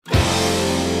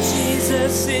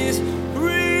Jesus is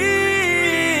real.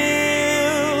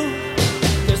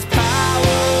 There's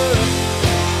power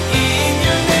in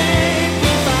your name. We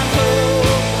find hope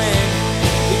when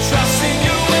we trust in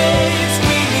your ways.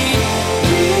 We need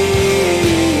you.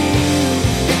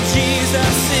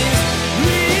 Jesus is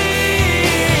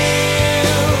real.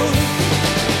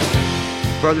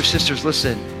 Brothers, sisters,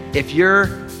 listen. If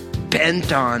you're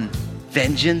bent on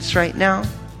vengeance right now,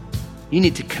 you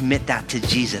need to commit that to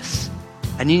Jesus.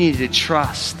 And you need to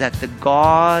trust that the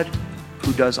God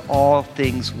who does all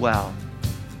things well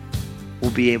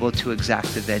will be able to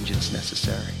exact the vengeance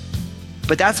necessary.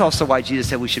 But that's also why Jesus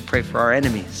said we should pray for our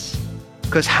enemies.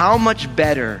 Because how much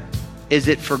better is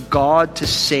it for God to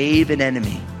save an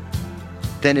enemy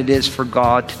than it is for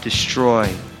God to destroy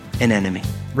an enemy?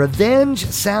 Revenge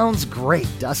sounds great,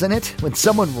 doesn't it? When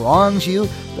someone wrongs you,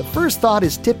 the first thought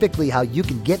is typically how you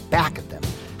can get back at them,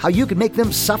 how you can make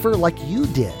them suffer like you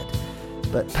did.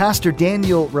 But Pastor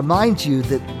Daniel reminds you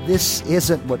that this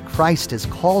isn't what Christ has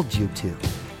called you to.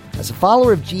 As a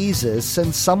follower of Jesus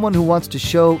and someone who wants to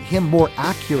show him more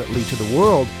accurately to the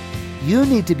world, you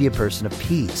need to be a person of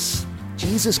peace.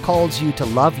 Jesus calls you to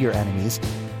love your enemies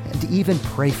and to even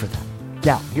pray for them.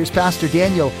 Now, here's Pastor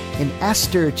Daniel in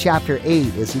Esther chapter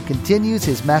 8 as he continues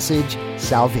his message,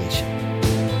 Salvation.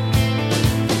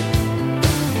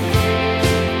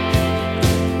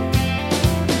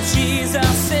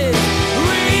 Jesus is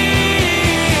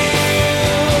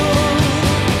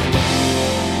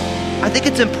I think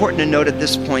it's important to note at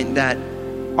this point that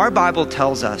our Bible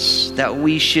tells us that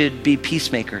we should be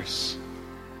peacemakers,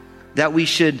 that we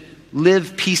should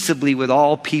live peaceably with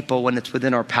all people when it's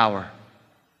within our power.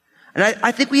 And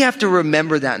I think we have to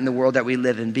remember that in the world that we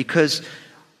live in, because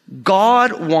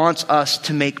God wants us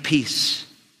to make peace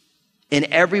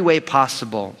in every way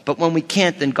possible. But when we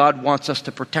can't, then God wants us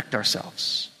to protect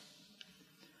ourselves.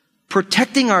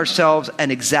 Protecting ourselves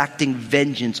and exacting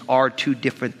vengeance are two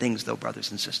different things, though,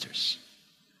 brothers and sisters.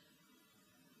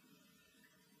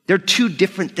 They're two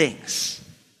different things.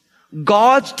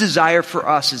 God's desire for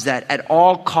us is that at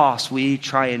all costs we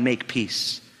try and make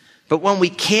peace. But when we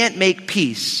can't make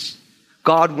peace,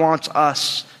 God wants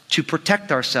us to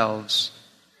protect ourselves,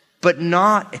 but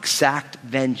not exact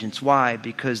vengeance. Why?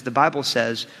 Because the Bible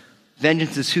says,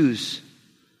 vengeance is whose?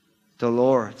 The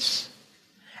Lord's.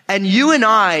 And you and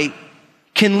I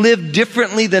can live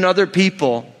differently than other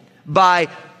people by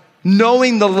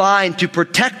knowing the line to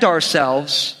protect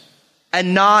ourselves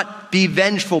and not be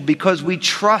vengeful, because we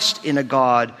trust in a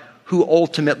God who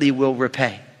ultimately will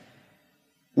repay.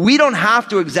 We don't have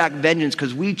to exact vengeance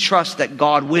because we trust that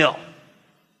God will.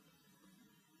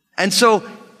 And so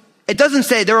it doesn't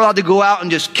say they're allowed to go out and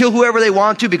just kill whoever they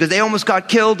want to because they almost got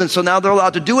killed, and so now they're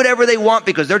allowed to do whatever they want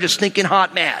because they're just stinking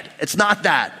hot mad. It's not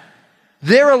that.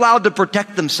 They're allowed to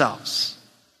protect themselves.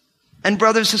 And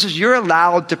brothers and sisters, you're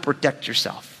allowed to protect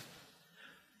yourself.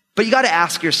 But you got to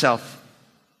ask yourself,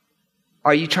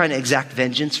 are you trying to exact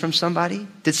vengeance from somebody?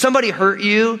 Did somebody hurt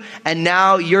you and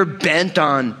now you're bent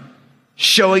on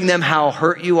showing them how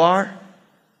hurt you are?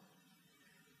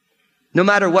 No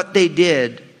matter what they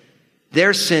did,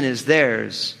 their sin is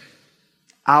theirs.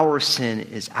 Our sin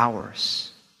is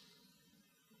ours.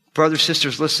 Brothers,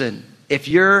 sisters, listen. If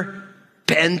you're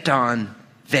bent on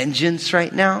vengeance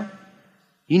right now,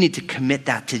 you need to commit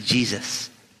that to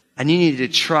Jesus. And you need to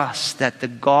trust that the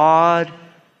God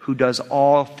who does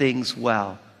all things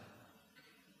well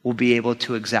will be able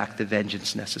to exact the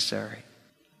vengeance necessary.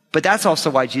 But that's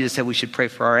also why Jesus said we should pray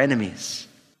for our enemies.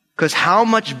 Because how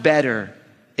much better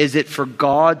is it for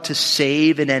God to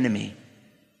save an enemy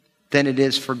than it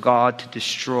is for God to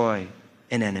destroy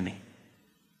an enemy?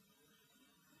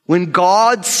 When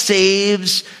God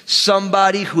saves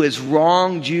somebody who has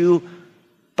wronged you,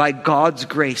 by God's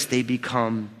grace, they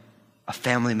become a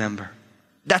family member.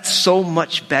 That's so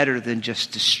much better than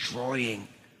just destroying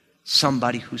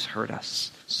somebody who's hurt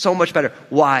us. So much better.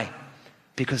 Why?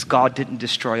 Because God didn't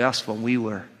destroy us when we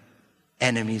were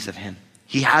enemies of him.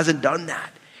 He hasn't done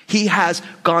that. He has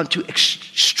gone to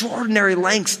extraordinary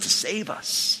lengths to save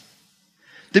us.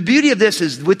 The beauty of this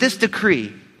is, with this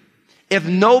decree, if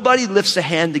nobody lifts a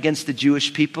hand against the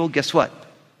Jewish people, guess what?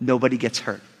 Nobody gets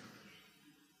hurt.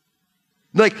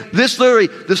 Like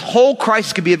this whole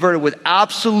crisis could be averted with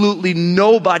absolutely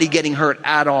nobody getting hurt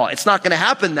at all. It's not going to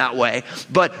happen that way,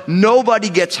 but nobody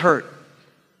gets hurt.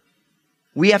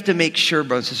 We have to make sure,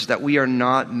 brothers and sisters, that we are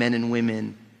not men and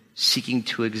women seeking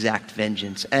to exact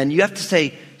vengeance. And you have to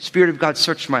say, Spirit of God,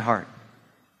 search my heart.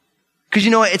 Because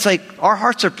you know what? It's like our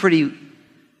hearts are pretty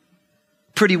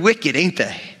wicked, ain't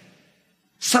they?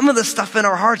 Some of the stuff in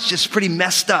our hearts just pretty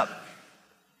messed up.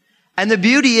 And the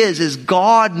beauty is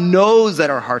God knows that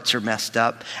our hearts are messed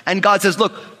up. And God says,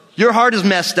 look, your heart is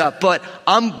messed up, but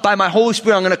by my Holy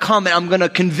Spirit, I'm going to come and I'm going to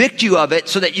convict you of it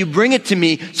so that you bring it to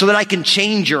me so that I can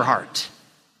change your heart.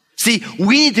 See,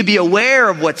 we need to be aware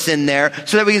of what's in there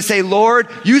so that we can say, Lord,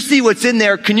 you see what's in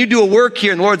there. Can you do a work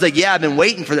here? And the Lord's like, yeah, I've been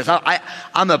waiting for this.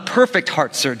 I'm a perfect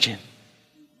heart surgeon.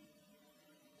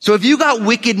 So if you got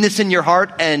wickedness in your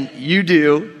heart, and you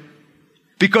do,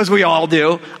 because we all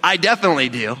do, I definitely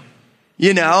do,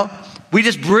 we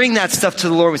just bring that stuff to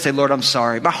the Lord. We say, Lord, I'm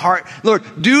sorry. My heart, Lord,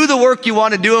 do the work you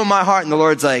want to do in my heart. And the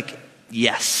Lord's like,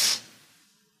 yes.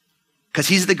 Because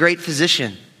he's the great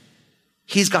physician.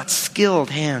 He's got skilled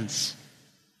hands.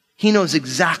 He knows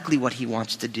exactly what he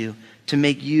wants to do to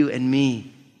make you and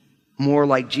me more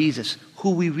like Jesus,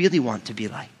 who we really want to be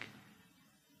like.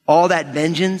 All that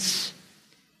vengeance,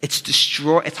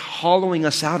 it's hollowing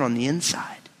us out on the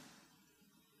inside.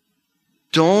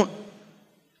 Don't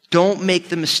make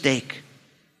the mistake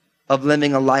of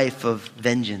living a life of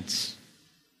vengeance.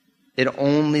 It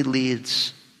only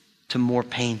leads to more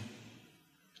pain.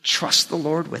 Trust the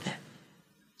Lord with it.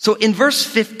 So in verse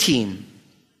 15,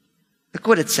 look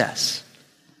what it says.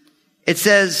 It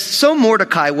says, so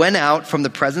Mordecai went out from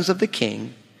the presence of the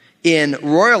king in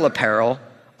royal apparel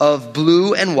of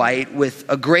blue and white, with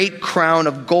a great crown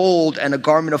of gold and a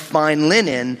garment of fine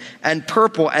linen and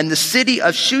purple. And the city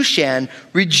of Shushan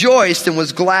rejoiced and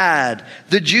was glad.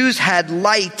 The Jews had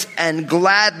light and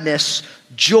gladness,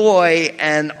 joy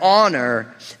and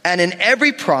honor. And in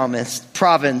every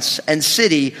province and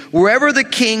city, wherever the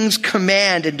king's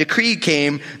command and decree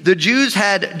came, the Jews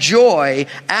had joy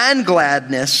and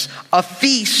gladness, a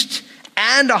feast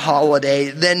and a holiday.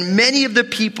 Then many of the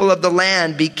people of the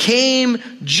land became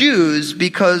Jews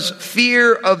because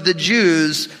fear of the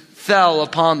Jews fell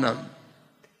upon them.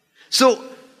 So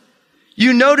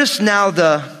you notice now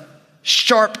the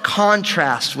sharp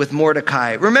contrast with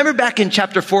Mordecai. Remember back in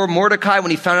chapter 4, Mordecai,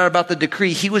 when he found out about the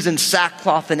decree, he was in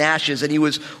sackcloth and ashes and he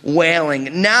was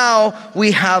wailing. Now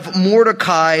we have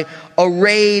Mordecai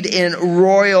arrayed in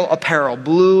royal apparel,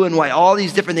 blue and white, all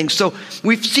these different things. So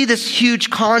we see this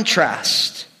huge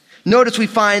contrast. Notice we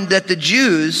find that the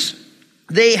Jews,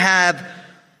 they have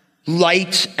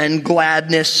light and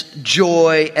gladness,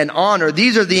 joy and honor.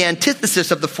 These are the antithesis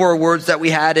of the four words that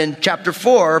we had in chapter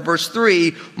 4, verse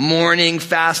 3, mourning,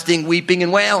 fasting, weeping,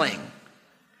 and wailing.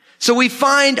 So we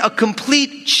find a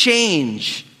complete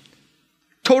change,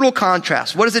 total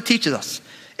contrast. What does it teach us?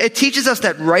 It teaches us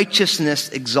that righteousness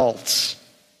exalts.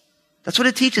 That's what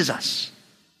it teaches us.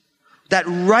 That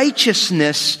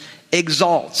righteousness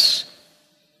exalts.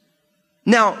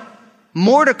 Now,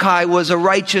 Mordecai was a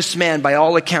righteous man by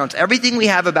all accounts. Everything we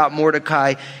have about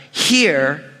Mordecai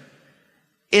here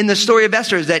in the story of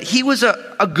Esther is that he was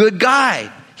a good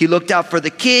guy. He looked out for the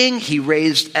king. He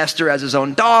raised Esther as his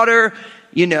own daughter.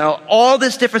 All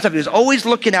this different stuff. He was always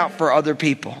looking out for other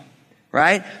people,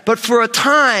 right? But for a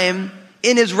time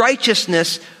in his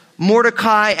righteousness,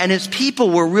 Mordecai and his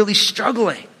people were really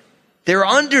struggling. They're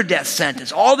under death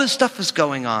sentence. All this stuff is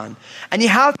going on. And you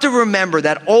have to remember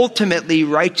that ultimately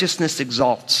righteousness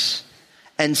exalts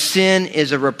and sin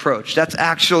is a reproach. That's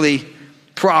actually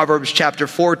Proverbs chapter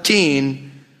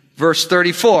 14, verse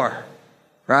 34,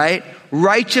 right?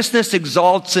 Righteousness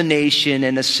exalts a nation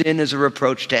and a sin is a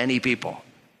reproach to any people.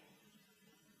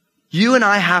 You and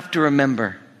I have to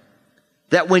remember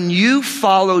that when you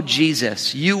follow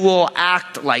Jesus, you will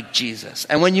act like Jesus.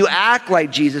 And when you act like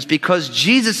Jesus, because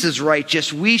Jesus is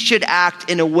righteous, we should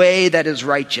act in a way that is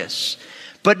righteous.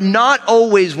 But not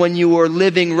always when you are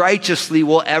living righteously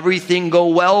will everything go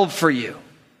well for you.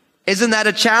 Isn't that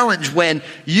a challenge when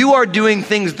you are doing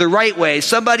things the right way?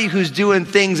 Somebody who's doing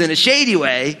things in a shady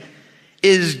way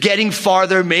is getting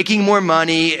farther, making more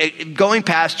money, going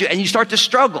past you, and you start to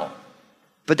struggle.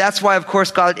 But that's why, of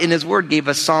course, God in his word gave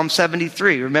us Psalm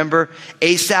 73. Remember,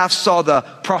 Asaph saw the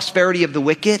prosperity of the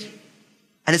wicked.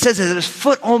 And it says that his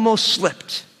foot almost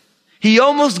slipped. He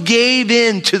almost gave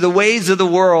in to the ways of the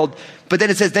world. But then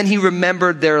it says, then he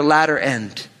remembered their latter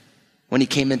end when he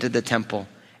came into the temple.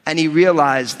 And he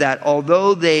realized that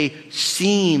although they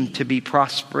seem to be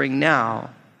prospering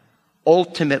now,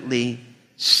 ultimately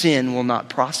sin will not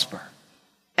prosper.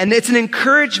 And it's an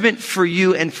encouragement for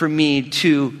you and for me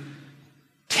to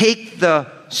take the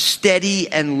steady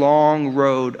and long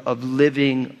road of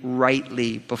living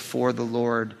rightly before the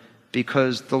Lord,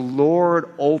 because the Lord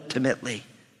ultimately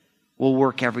will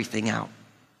work everything out.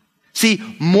 See,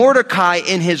 Mordecai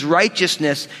in his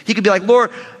righteousness, he could be like,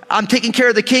 Lord, I'm taking care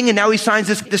of the king, and now he signs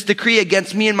this decree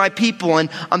against me and my people, and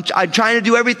I'm trying to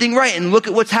do everything right, and look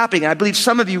at what's happening. And I believe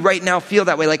some of you right now feel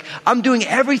that way, like, I'm doing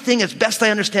everything as best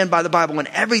I understand by the Bible, and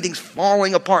everything's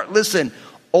falling apart. Listen,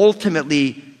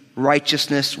 ultimately,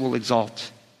 righteousness will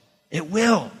exalt. It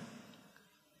will.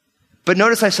 But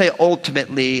notice I say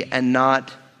ultimately and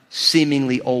not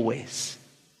seemingly always.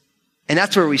 And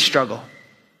that's where we struggle.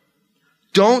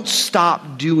 Don't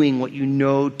stop doing what you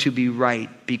know to be right,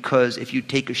 because if you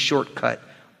take a shortcut,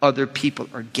 other people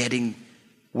are getting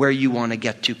where you want to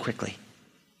get to quickly.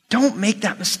 Don't make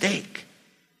that mistake.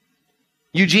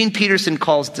 Eugene Peterson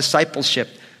calls discipleship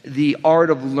the art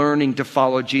of learning to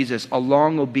follow Jesus, a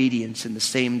long obedience in the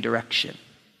same direction.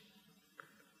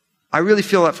 I really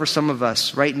feel that for some of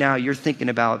us right now, you're thinking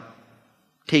about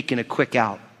taking a quick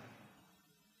out.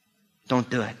 Don't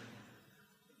do it.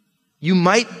 You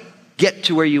might get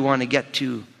to where you want to get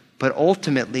to, but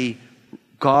ultimately,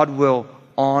 God will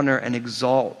honor and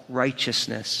exalt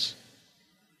righteousness,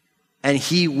 and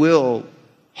he will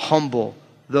humble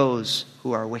those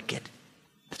who are wicked.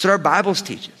 That's what our Bibles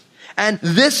teach us. And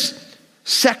this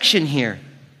section here,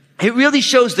 it really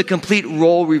shows the complete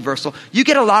role reversal. You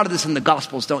get a lot of this in the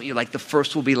Gospels, don't you? Like the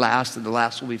first will be last and the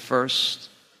last will be first.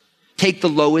 Take the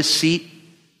lowest seat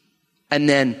and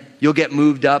then you'll get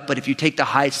moved up. But if you take the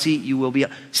high seat, you will be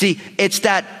up. See, it's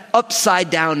that upside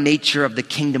down nature of the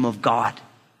kingdom of God.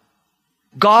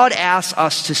 God asks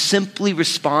us to simply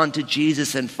respond to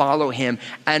Jesus and follow him.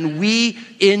 And we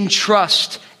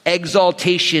entrust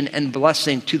exaltation and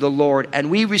blessing to the Lord. And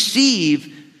we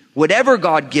receive whatever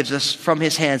God gives us from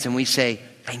his hands, and we say,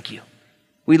 thank you.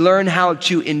 We learn how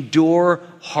to endure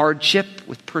hardship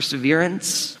with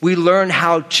perseverance. We learn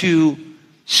how to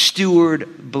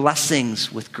steward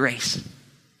blessings with grace.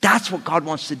 That's what God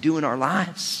wants to do in our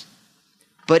lives.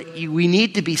 But we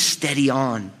need to be steady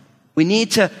on. We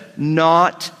need to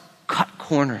not cut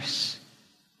corners,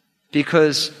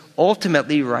 because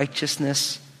ultimately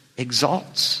righteousness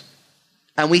exalts.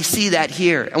 And we see that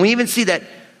here. And we even see that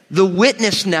the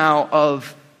witness now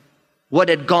of what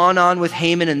had gone on with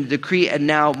Haman and the decree, and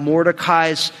now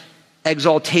Mordecai's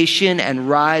exaltation and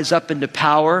rise up into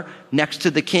power next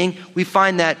to the king, we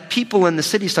find that people in the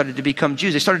city started to become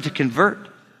Jews. They started to convert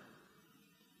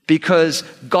because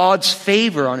God's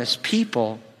favor on his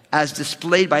people, as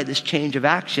displayed by this change of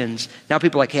actions, now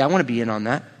people are like, hey, I want to be in on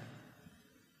that.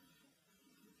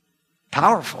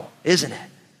 Powerful, isn't it?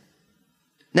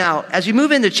 Now, as we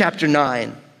move into chapter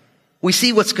 9, we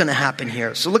see what's going to happen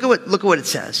here. So look at what it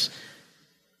says.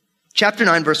 Chapter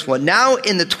 9, verse 1. Now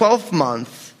in the 12th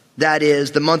month, that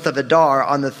is the month of Adar,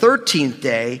 on the 13th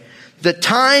day, the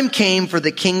time came for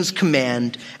the king's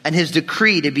command and his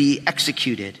decree to be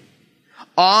executed.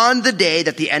 On the day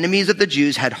that the enemies of the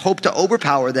Jews had hoped to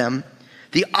overpower them,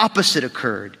 the opposite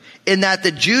occurred, in that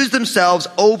the Jews themselves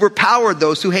overpowered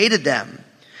those who hated them.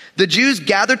 The Jews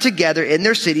gathered together in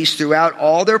their cities throughout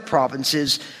all their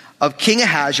provinces of King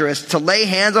Ahasuerus to lay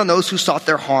hands on those who sought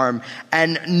their harm,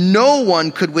 and no one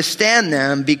could withstand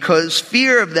them, because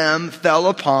fear of them fell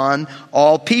upon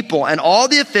all people. And all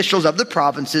the officials of the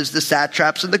provinces, the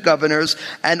satraps and the governors,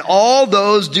 and all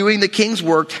those doing the king's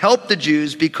work helped the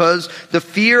Jews, because the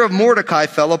fear of Mordecai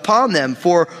fell upon them.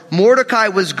 For Mordecai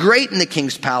was great in the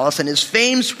king's palace, and his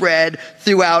fame spread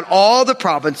throughout all the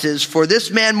provinces, for this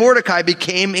man Mordecai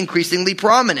became increasingly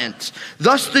prominent.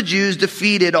 Thus the Jews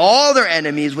defeated all their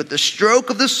enemies with the stroke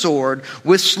of the sword,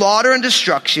 with slaughter and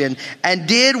destruction, and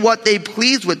did what they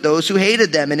pleased with those who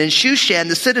hated them. And in Shushan,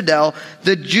 the citadel,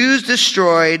 the Jews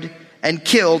destroyed and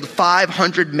killed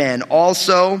 500 men.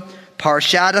 Also,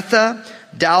 Parshadatha,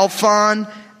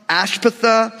 Dalphon,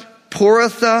 Ashpatha,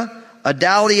 Poratha,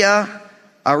 Adalia,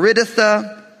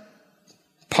 Aridatha,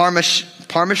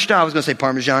 Parmashta, I was going to say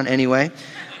Parmesan anyway,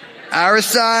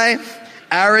 Arisai,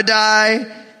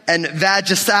 Aradai, and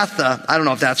Vajasatha. I don't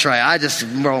know if that's right. I just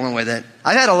rolling with it.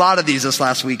 I've had a lot of these this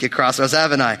last week at Crossroads,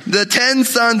 haven't I? The 10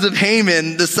 sons of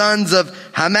Haman, the sons of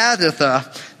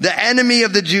Hammedatha, the enemy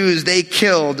of the Jews, they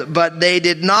killed, but they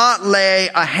did not lay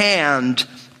a hand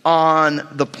on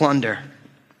the plunder.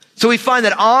 So we find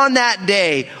that on that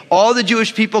day, all the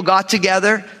Jewish people got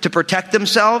together to protect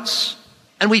themselves.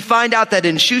 And we find out that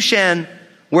in Shushan,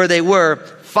 where they were,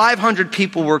 500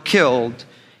 people were killed,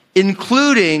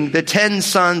 including the 10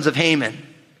 sons of Haman.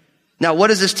 Now, what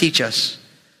does this teach us?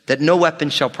 That no weapon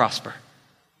shall prosper.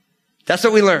 That's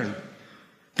what we learn.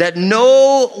 That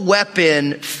no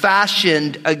weapon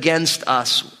fashioned against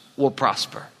us will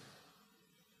prosper.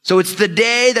 So it's the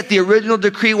day that the original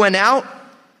decree went out.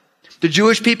 The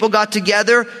Jewish people got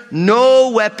together.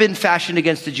 No weapon fashioned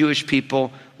against the Jewish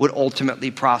people would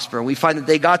ultimately prosper. And we find that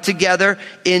they got together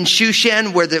in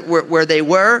Shushan where they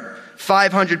were,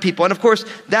 500 people. And of course,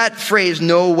 that phrase,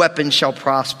 no weapon shall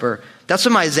prosper, that's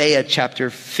from Isaiah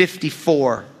chapter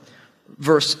 54,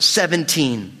 verse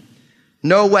 17.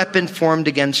 No weapon formed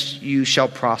against you shall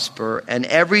prosper, and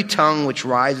every tongue which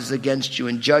rises against you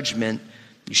in judgment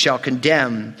you shall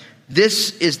condemn.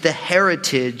 This is the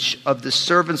heritage of the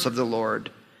servants of the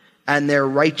Lord, and their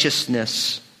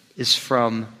righteousness is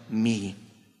from me,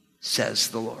 says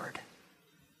the Lord.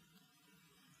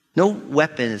 No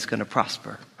weapon is going to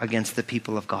prosper against the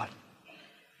people of God.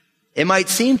 It might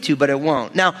seem to, but it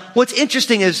won't. Now, what's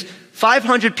interesting is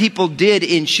 500 people did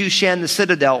in Shushan, the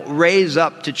citadel, raise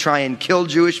up to try and kill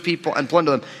Jewish people and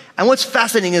plunder them. And what's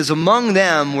fascinating is among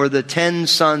them were the 10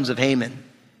 sons of Haman.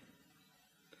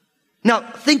 Now,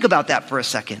 think about that for a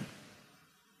second.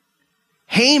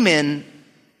 Haman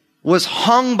was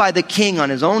hung by the king on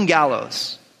his own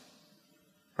gallows,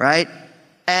 right?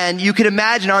 And you can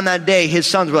imagine on that day, his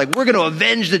sons were like, we're going to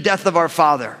avenge the death of our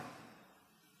father.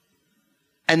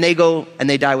 And they go and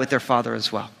they die with their father as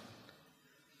well.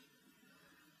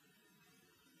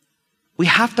 We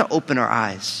have to open our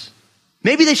eyes.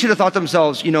 Maybe they should have thought to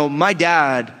themselves, my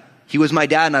dad, he was my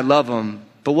dad and I love him,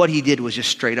 but what he did was just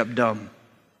straight up dumb.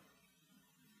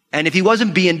 And if he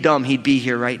wasn't being dumb, he'd be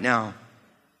here right now.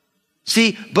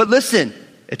 See, but listen,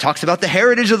 it talks about the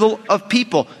heritage of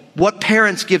people, what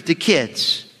parents give to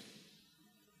kids,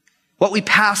 what we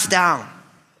pass down.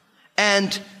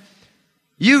 And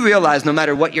you realize no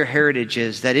matter what your heritage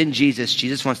is, that in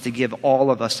Jesus wants to give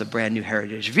all of us a brand new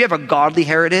heritage. If you have a godly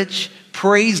heritage,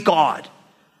 praise God.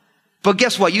 But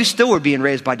guess what? You still were being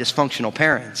raised by dysfunctional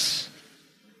parents.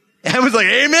 I was like,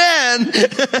 amen.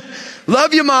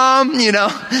 Love you, Mom,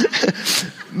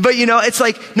 But it's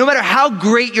like, no matter how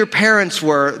great your parents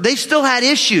were, they still had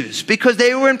issues because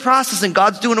they were in process and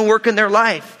God's doing a work in their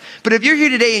life. But if you're here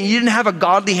today and you didn't have a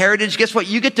godly heritage, guess what?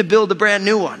 You get to build a brand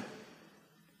new one.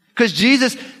 Because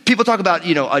Jesus, people talk about,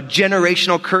 a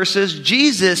generational curses.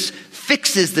 Jesus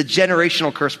fixes the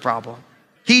generational curse problem.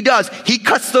 He does. He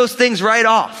cuts those things right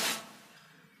off.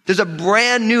 There's a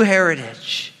brand new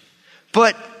heritage.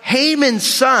 But Haman's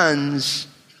sons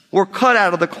were cut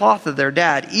out of the cloth of their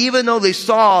dad, even though they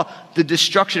saw the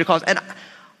destruction it caused. And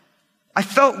I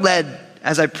felt led,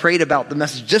 as I prayed about the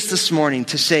message just this morning,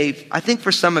 to say, I think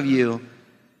for some of you,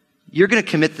 you're going to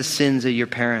commit the sins of your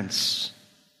parents,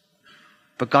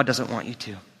 but God doesn't want you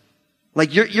to.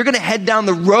 Like you're going to head down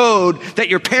the road that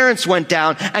your parents went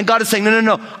down, and God is saying,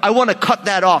 no, I want to cut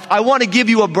that off. I want to give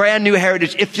you a brand new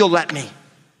heritage if you'll let me.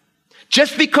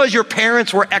 Just because your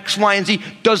parents were X, Y, and Z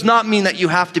does not mean that you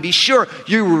have to be. Sure,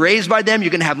 you were raised by them,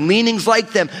 you're going to have leanings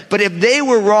like them, but if they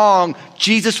were wrong,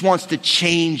 Jesus wants to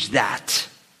change that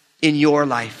in your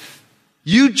life.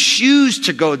 You choose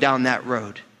to go down that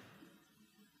road.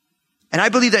 And I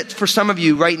believe that for some of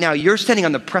you right now, you're standing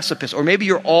on the precipice, or maybe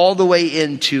you're all the way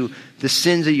into the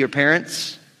sins of your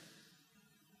parents,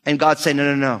 and God's saying,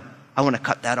 no, I want to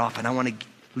cut that off, and I want to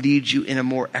lead you in a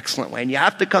more excellent way. And you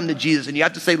have to come to Jesus, and you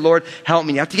have to say, Lord, help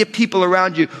me. You have to get people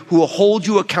around you who will hold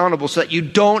you accountable so that you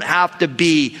don't have to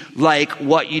be like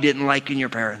what you didn't like in your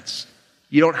parents.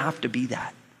 You don't have to be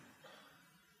that.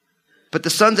 But the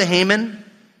sons of Haman,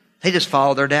 they just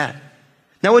follow their dad.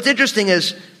 Now what's interesting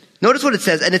is, notice what it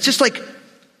says, and it's just like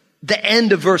the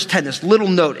end of verse 10, this little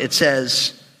note. It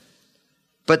says,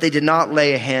 but they did not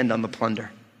lay a hand on the plunder.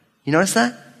 You notice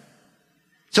that?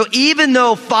 So even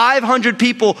though 500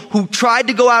 people who tried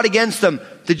to go out against them,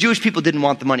 the Jewish people didn't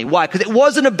want the money. Why? Because it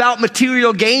wasn't about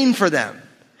material gain for them.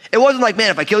 It wasn't like,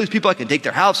 man, if I kill these people, I can take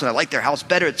their house, and I like their house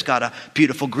better. It's got a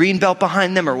beautiful green belt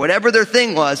behind them, or whatever their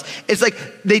thing was. It's like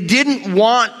they didn't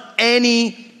want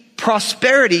any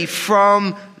prosperity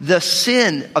from the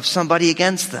sin of somebody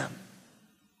against them.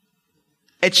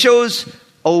 It shows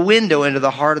a window into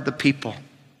the heart of the people.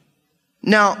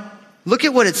 Now, look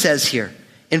at what it says here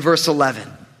in verse 11.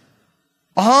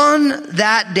 On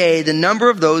that day, the number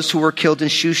of those who were killed in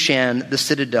Shushan, the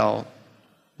citadel,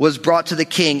 was brought to the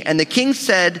king. And the king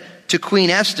said to Queen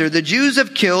Esther, the Jews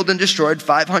have killed and destroyed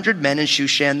 500 men in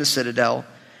Shushan, the citadel,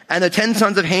 and the 10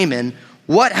 sons of Haman.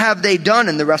 What have they done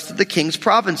in the rest of the king's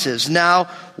provinces? Now,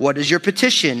 what is your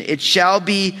petition? It shall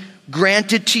be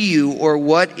granted to you, or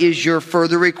what is your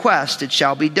further request? It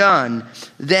shall be done.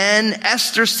 Then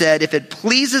Esther said, if it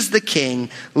pleases the king,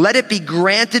 let it be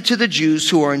granted to the Jews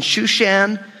who are in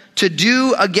Shushan to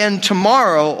do again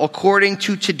tomorrow according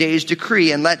to today's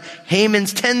decree, and let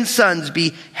Haman's 10 sons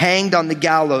be hanged on the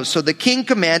gallows. So the king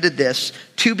commanded this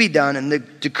to be done, and the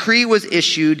decree was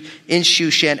issued in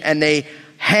Shushan, and they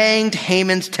hanged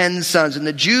Haman's 10 sons. And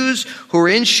the Jews who were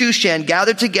in Shushan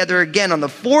gathered together again on the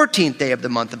 14th day of the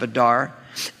month of Adar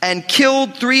and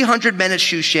killed 300 men at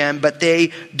Shushan, but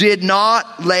they did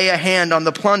not lay a hand on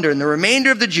the plunder. And the remainder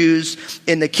of the Jews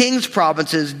in the king's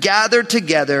provinces gathered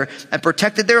together and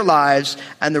protected their lives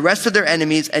and the rest of their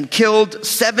enemies and killed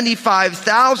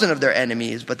 75,000 of their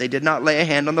enemies, but they did not lay a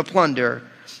hand on the plunder.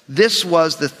 This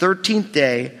was the 13th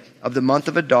day of the month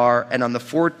of Adar, and on the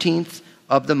 14th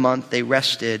of the month they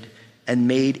rested and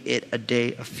made it a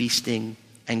day of feasting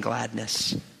and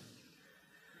gladness.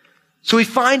 So we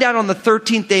find out on the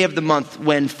 13th day of the month,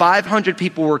 when 500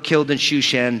 people were killed in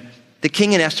Shushan, the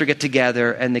king and Esther get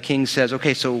together, and the king says,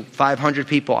 okay, so 500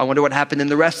 people. I wonder what happened in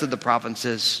the rest of the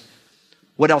provinces.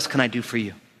 What else can I do for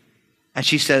you? And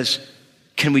she says,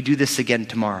 can we do this again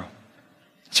tomorrow?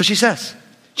 So she says,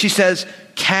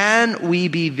 can we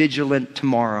be vigilant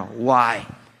tomorrow? Why?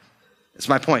 That's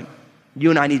my point. You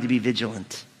and I need to be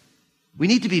vigilant. We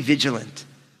need to be vigilant.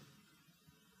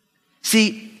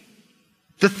 See,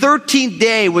 the 13th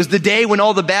day was the day when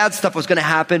all the bad stuff was going to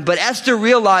happen, but Esther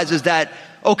realizes that,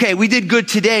 okay, we did good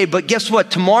today, but guess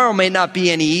what? Tomorrow may not be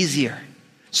any easier.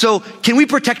 So can we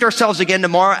protect ourselves again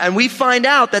tomorrow? And we find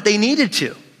out that they needed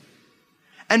to.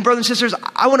 And brothers and sisters,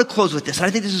 I want to close with this. I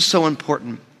think this is so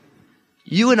important.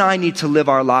 You and I need to live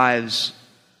our lives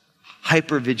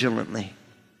hyper-vigilantly.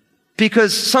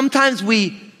 Because sometimes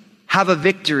we have a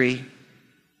victory,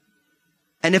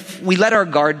 and if we let our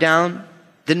guard down,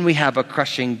 then we have a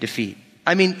crushing defeat.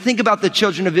 I mean, think about the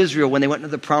children of Israel when they went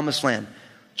into the promised land.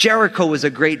 Jericho was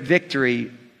a great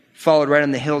victory, followed right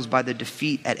on the hills by the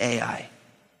defeat at Ai.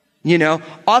 You know,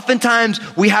 oftentimes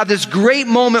we have this great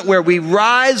moment where we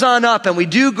rise on up and we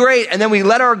do great, and then we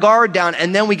let our guard down,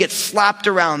 and then we get slapped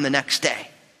around the next day.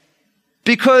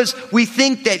 Because we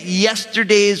think that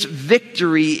yesterday's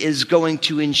victory is going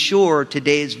to ensure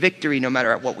today's victory no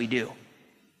matter what we do.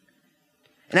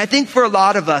 And I think for a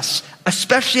lot of us,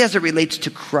 especially as it relates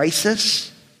to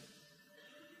crisis,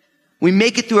 we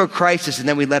make it through a crisis and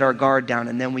then we let our guard down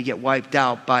and then we get wiped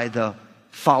out by the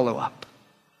follow-up.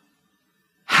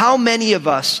 How many of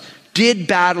us did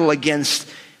battle against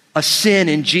a sin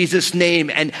in Jesus'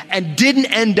 name and didn't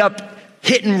end up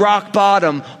hitting rock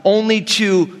bottom only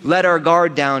to let our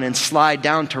guard down and slide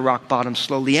down to rock bottom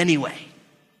slowly anyway?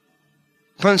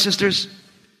 Brothers and sisters,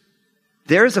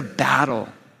 there is a battle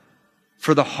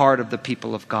for the heart of the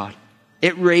people of God.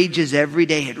 It rages every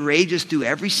day. It rages through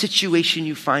every situation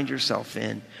you find yourself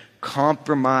in.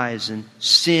 Compromise and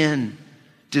sin,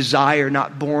 desire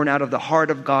not born out of the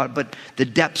heart of God, but the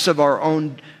depths of our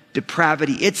own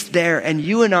depravity. It's there. And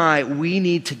you and I, we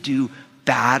need to do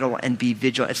battle and be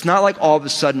vigilant. It's not like all of a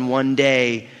sudden one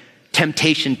day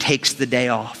temptation takes the day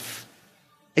off.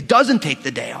 It doesn't take the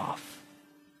day off.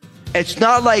 It's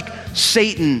not like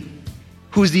Satan,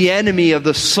 who's the enemy of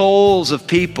the souls of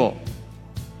people.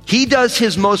 He does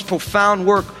his most profound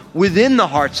work within the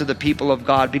hearts of the people of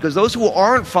God, because those who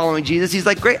aren't following Jesus, he's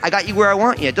like, great, I got you where I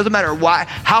want you. It doesn't matter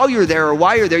how you're there or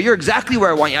why you're there. You're exactly where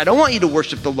I want you. I don't want you to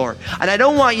worship the Lord. And I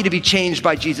don't want you to be changed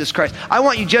by Jesus Christ. I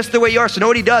want you just the way you are. So know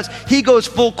what he does? He goes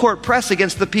full court press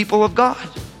against the people of God.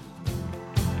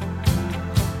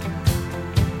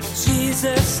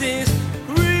 Jesus is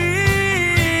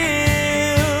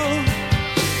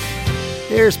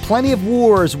There's plenty of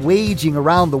wars waging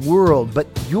around the world, but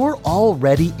you're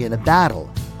already in a battle,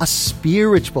 a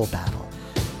spiritual battle.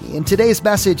 In today's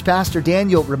message, Pastor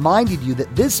Daniel reminded you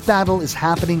that this battle is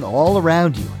happening all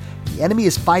around you. The enemy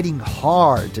is fighting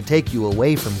hard to take you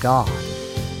away from God.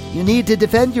 You need to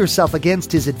defend yourself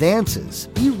against his advances.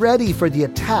 Be ready for the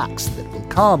attacks that will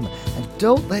come, and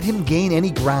don't let him gain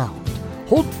any ground.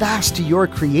 Hold fast to your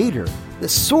Creator, the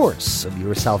source of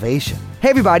your salvation. Hey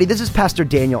everybody, this is Pastor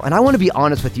Daniel, and I want to be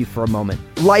honest with you for a moment.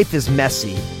 Life is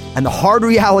messy, and the hard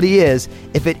reality is,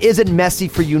 if it isn't messy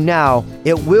for you now,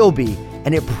 it will be,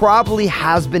 and it probably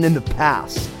has been in the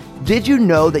past. Did you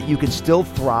know that you can still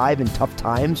thrive in tough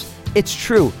times? It's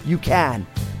true, you can,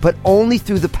 but only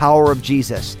through the power of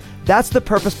Jesus. That's the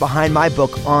purpose behind my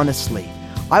book, Honestly.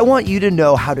 I want you to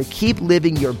know how to keep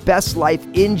living your best life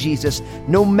in Jesus,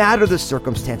 no matter the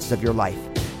circumstances of your life.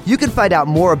 You can find out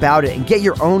more about it and get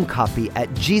your own copy at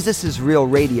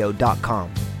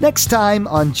JesusIsRealRadio.com. Next time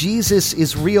on Jesus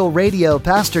is Real Radio,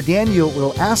 Pastor Daniel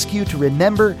will ask you to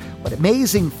remember what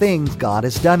amazing things God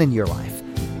has done in your life.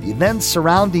 The events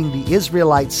surrounding the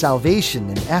Israelites' salvation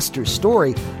in Esther's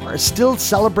story are still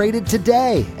celebrated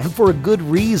today, and for a good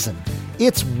reason.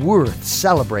 It's worth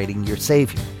celebrating your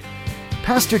Savior.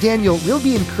 Pastor Daniel will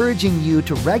be encouraging you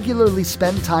to regularly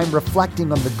spend time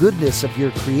reflecting on the goodness of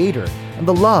your Creator and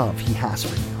the love He has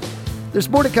for you. There's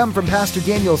more to come from Pastor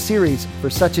Daniel's series, For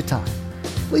Such a Time.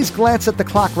 please glance at the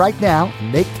clock right now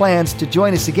and make plans to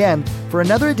join us again for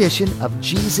another edition of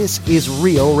Jesus is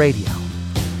Real Radio.